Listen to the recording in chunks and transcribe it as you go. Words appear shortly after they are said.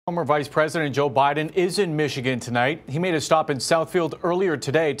Former Vice President Joe Biden is in Michigan tonight. He made a stop in Southfield earlier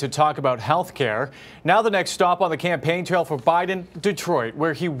today to talk about health care. Now the next stop on the campaign trail for Biden, Detroit,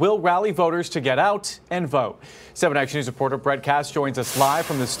 where he will rally voters to get out and vote. 7 Action News reporter Brett Cass joins us live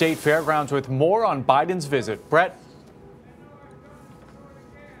from the state fairgrounds with more on Biden's visit. Brett.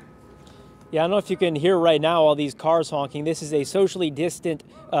 Yeah, I don't know if you can hear right now all these cars honking. This is a socially distant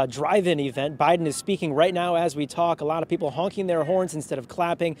drive-in event. Biden is speaking right now as we talk. A lot of people honking their horns instead of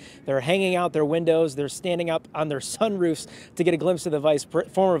clapping. They're hanging out their windows. They're standing up on their sunroofs to get a glimpse of the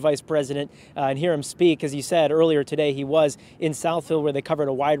former vice president and hear him speak. As you said earlier today, he was in Southfield where they covered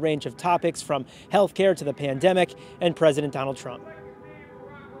a wide range of topics from health care to the pandemic and President Donald Trump.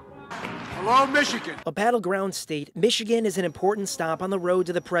 Hello, Michigan. A battleground state, Michigan is an important stop on the road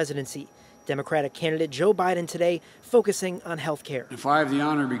to the presidency. Democratic candidate Joe Biden today focusing on health care. If I have the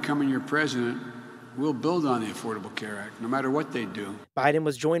honor of becoming your president, we'll build on the Affordable Care Act, no matter what they do. Biden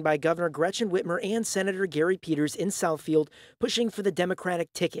was joined by Governor Gretchen Whitmer and Senator Gary Peters in Southfield, pushing for the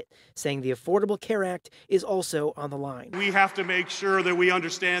Democratic ticket, saying the Affordable Care Act is also on the line. We have to make sure that we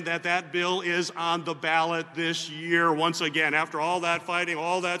understand that that bill is on the ballot this year once again. After all that fighting,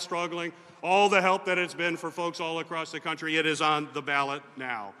 all that struggling, all the help that it's been for folks all across the country, it is on the ballot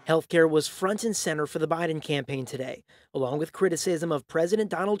now. Healthcare was front and center for the Biden campaign today, along with criticism of President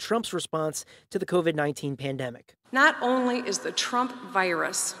Donald Trump's response to the COVID-19 pandemic. Not only is the Trump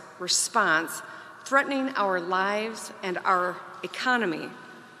virus response threatening our lives and our economy,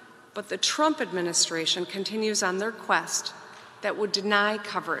 but the Trump administration continues on their quest that would deny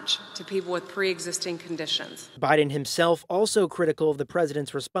coverage to people with pre-existing conditions. Biden himself also critical of the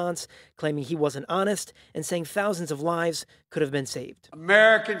president's response, claiming he wasn't honest and saying thousands of lives could have been saved.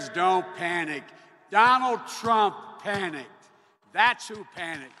 Americans don't panic. Donald Trump panicked. That's who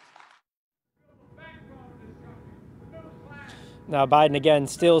panicked. Now, Biden, again,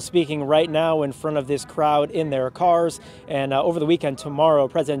 still speaking right now in front of this crowd in their cars. And over the weekend tomorrow,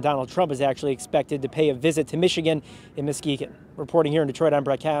 President Donald Trump is actually expected to pay a visit to Michigan in Muskegon. Reporting here in Detroit, I'm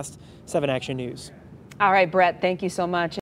Brett Cass, 7 Action News. All right, Brett, thank you so much.